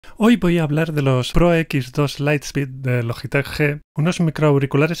Hoy voy a hablar de los Pro X2 Lightspeed de Logitech G, unos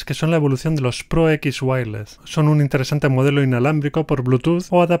microauriculares que son la evolución de los Pro X Wireless. Son un interesante modelo inalámbrico por Bluetooth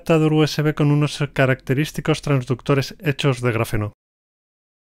o adaptador USB con unos característicos transductores hechos de grafeno.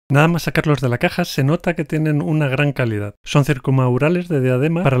 Nada más sacarlos de la caja se nota que tienen una gran calidad. Son circumaurales de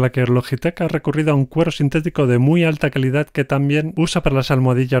diadema para la que Logitech ha recurrido a un cuero sintético de muy alta calidad que también usa para las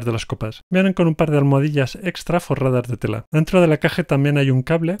almohadillas de las copas. Vienen con un par de almohadillas extra forradas de tela. Dentro de la caja también hay un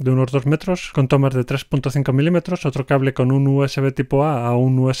cable de unos 2 metros con tomas de 3.5 milímetros, otro cable con un USB tipo A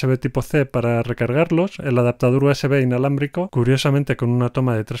un USB tipo C para recargarlos, el adaptador USB inalámbrico, curiosamente con una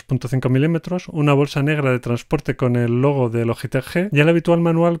toma de 3.5 milímetros, una bolsa negra de transporte con el logo de Logitech G y el habitual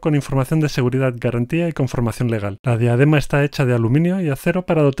manual con información de seguridad, garantía y conformación legal. La diadema está hecha de aluminio y acero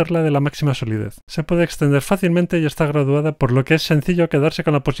para dotarla de la máxima solidez. Se puede extender fácilmente y está graduada, por lo que es sencillo quedarse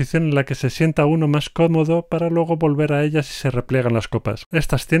con la posición en la que se sienta uno más cómodo para luego volver a ella si se repliegan las copas.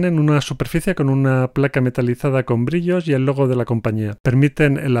 Estas tienen una superficie con una placa metalizada con brillos y el logo de la compañía.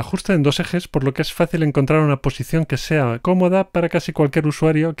 Permiten el ajuste en 2 ejes, por lo que es fácil encontrar una posición que sea cómoda para casi cualquier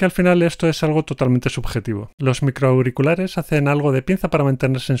usuario, que al final esto es algo totalmente subjetivo. Los microauriculares hacen algo de pinza para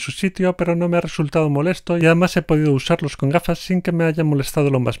mantenerse en su sitio, pero no me ha resultado molesto y además he podido usarlos con gafas sin que me haya molestado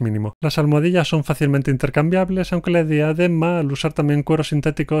lo más mínimo. Las almohadillas son fácilmente intercambiables, aunque la diadema, al usar también cuero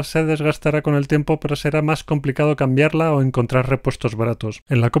sintético, se desgastará con el tiempo, pero será más complicado cambiarla o encontrar repuestos baratos.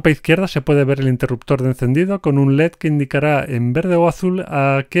 En la copa izquierda se puede ver el interruptor de encendido con un LED que indicará en verde o azul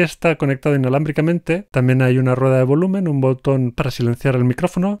a qué está conectado inalámbricamente. También hay una rueda de volumen, un botón para silenciar el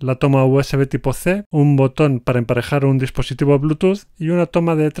micrófono, la toma USB tipo C, un botón para emparejar un dispositivo Bluetooth y una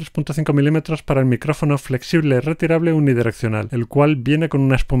toma de 3.5 milímetros para el micrófono flexible retirable unidireccional, el cual viene con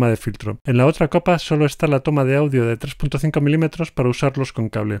una espuma de filtro. En la otra copa solo está la toma de audio de 3.5 milímetros para usarlos con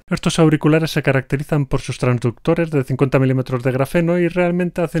cable. Estos auriculares se caracterizan por sus transductores de 50 milímetros de grafeno y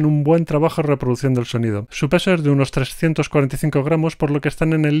realmente hacen un buen trabajo de reproducción del sonido. Su peso es de unos 345 gramos, por lo que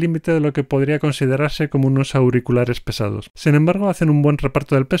están en el límite de lo que podría considerarse como unos auriculares pesados. Sin embargo, hacen un buen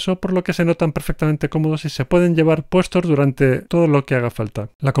reparto del peso, por lo que se notan perfectamente cómodos y se pueden llevar puestos durante todo lo que haga falta.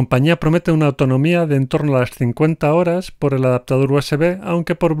 La compañía promete una autonomía de en torno a las 50 horas por el adaptador USB,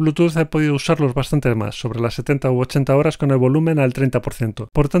 aunque por Bluetooth he podido usarlos bastante más, sobre las 70 u 80 horas con el volumen al 30%.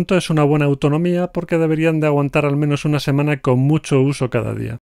 Por tanto, es una buena autonomía porque deberían de aguantar al menos una semana con mucho uso cada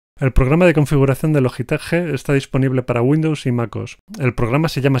día. El programa de configuración de Logitech G está disponible para Windows y MacOS. El programa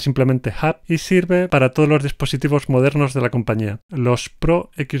se llama simplemente Hub y sirve para todos los dispositivos modernos de la compañía. Los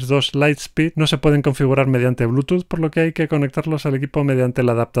Pro X2 Lightspeed no se pueden configurar mediante Bluetooth, por lo que hay que conectarlos al equipo mediante el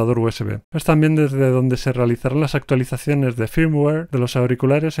adaptador USB. Es también desde donde se realizarán las actualizaciones de firmware de los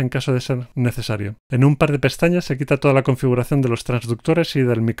auriculares en caso de ser necesario. En un par de pestañas se quita toda la configuración de los transductores y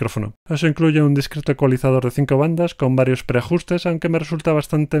del micrófono. Eso incluye un discreto ecualizador de 5 bandas con varios preajustes, aunque me resulta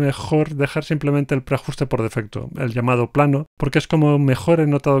bastante mejor dejar simplemente el preajuste por defecto, el llamado plano, porque es como mejor he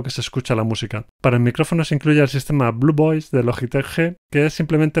notado que se escucha la música. Para el micrófono se incluye el sistema Blue Voice de Logitech G, que es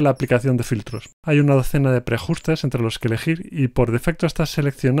simplemente la aplicación de filtros. Hay una docena de preajustes entre los que elegir y por defecto está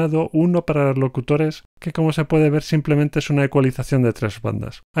seleccionado uno para los locutores, que como se puede ver simplemente es una ecualización de 3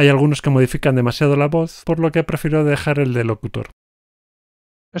 bandas. Hay algunos que modifican demasiado la voz, por lo que prefiero dejar el de locutor.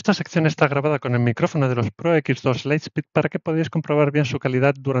 Esta sección está grabada con el micrófono de los Pro X2 Lightspeed para que podáis comprobar bien su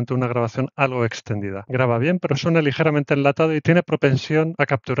calidad durante una grabación algo extendida. Graba bien, pero suena ligeramente enlatado y tiene propensión a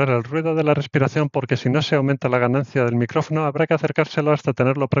capturar el ruido de la respiración, porque si no se aumenta la ganancia del micrófono habrá que acercárselo hasta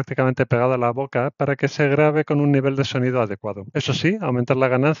tenerlo prácticamente pegado a la boca para que se grabe con un nivel de sonido adecuado. Eso sí, aumentar la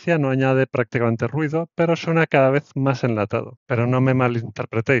ganancia no añade prácticamente ruido, pero suena cada vez más enlatado. Pero no me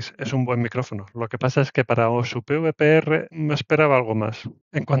malinterpretéis, es un buen micrófono. Lo que pasa es que para su PVPR me esperaba algo más.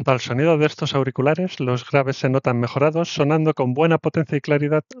 En cuanto al sonido de estos auriculares, los graves se notan mejorados, sonando con buena potencia y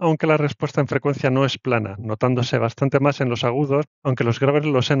claridad, aunque la respuesta en frecuencia no es plana, notándose bastante más en los agudos, aunque los graves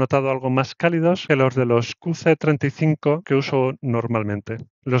los he notado algo más cálidos que los de los QC35 que uso normalmente.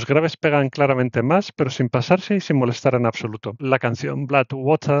 Los graves pegan claramente más, pero sin pasarse y sin molestar en absoluto. La canción Blood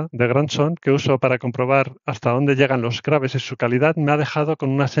Water de Grandson, que uso para comprobar hasta dónde llegan los graves y su calidad, me ha dejado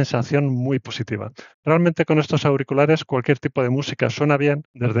con una sensación muy positiva. Realmente con estos auriculares cualquier tipo de música suena bien,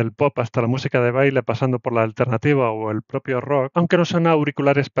 desde el pop hasta la música de baile, pasando por la alternativa o el propio rock, aunque no son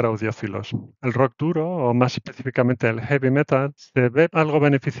auriculares para audiófilos. El rock duro, o más específicamente el heavy metal, se ve algo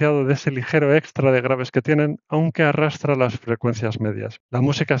beneficiado de ese ligero extra de graves que tienen, aunque arrastra las frecuencias medias. La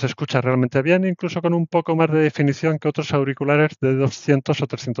música se escucha realmente bien, incluso con un poco más de definición que otros auriculares de 200 o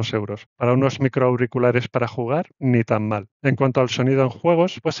 300 euros. Para unos microauriculares para jugar, ni tan mal. En cuanto al sonido en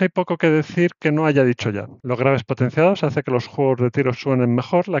juegos, pues hay poco que decir que no haya dicho ya. Los graves potenciados hace que los juegos de tiro suenen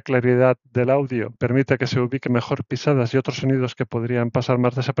mejor, la claridad del audio permite que se ubique mejor pisadas y otros sonidos que podrían pasar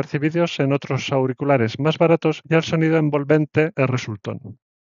más desapercibidos en otros auriculares más baratos, y el sonido envolvente es resultón.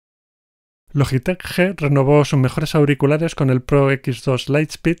 Logitech G renovó sus mejores auriculares con el Pro X2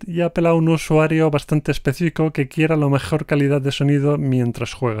 Lightspeed y apela a un usuario bastante específico que quiera la mejor calidad de sonido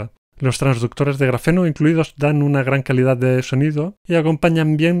mientras juega. Los transductores de grafeno incluidos dan una gran calidad de sonido y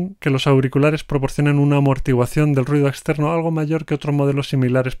acompañan bien que los auriculares proporcionen una amortiguación del ruido externo algo mayor que otros modelos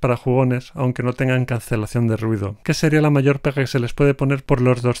similares para jugones, aunque no tengan cancelación de ruido, que sería la mayor pega que se les puede poner por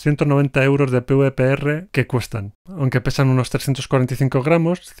los 290 euros de PVPR que cuestan. Aunque pesan unos 345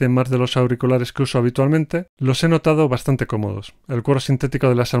 gramos, 100 más de los auriculares que uso habitualmente, los he notado bastante cómodos. El cuero sintético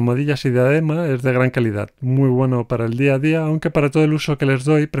de las almohadillas y diadema es de gran calidad, muy bueno para el día a día, aunque para todo el uso que les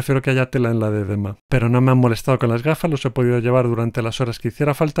doy prefiero que haya tela en la diadema. Pero no me han molestado con las gafas, los he podido llevar durante las horas que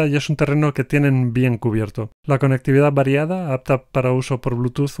hiciera falta y es un terreno que tienen bien cubierto. La conectividad variada, apta para uso por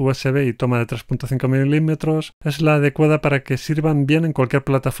Bluetooth, USB y toma de 3.5 mm, es la adecuada para que sirvan bien en cualquier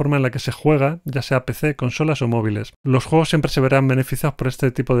plataforma en la que se juega, ya sea PC, consolas o móviles. Los juegos siempre se verán beneficiados por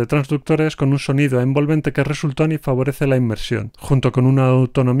este tipo de transductores con un sonido envolvente que resultón y favorece la inmersión. Junto con una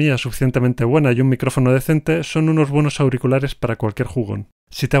autonomía suficientemente buena y un micrófono decente, son unos buenos auriculares para cualquier jugón.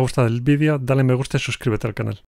 Si te ha gustado el vídeo, dale me gusta y suscríbete al canal.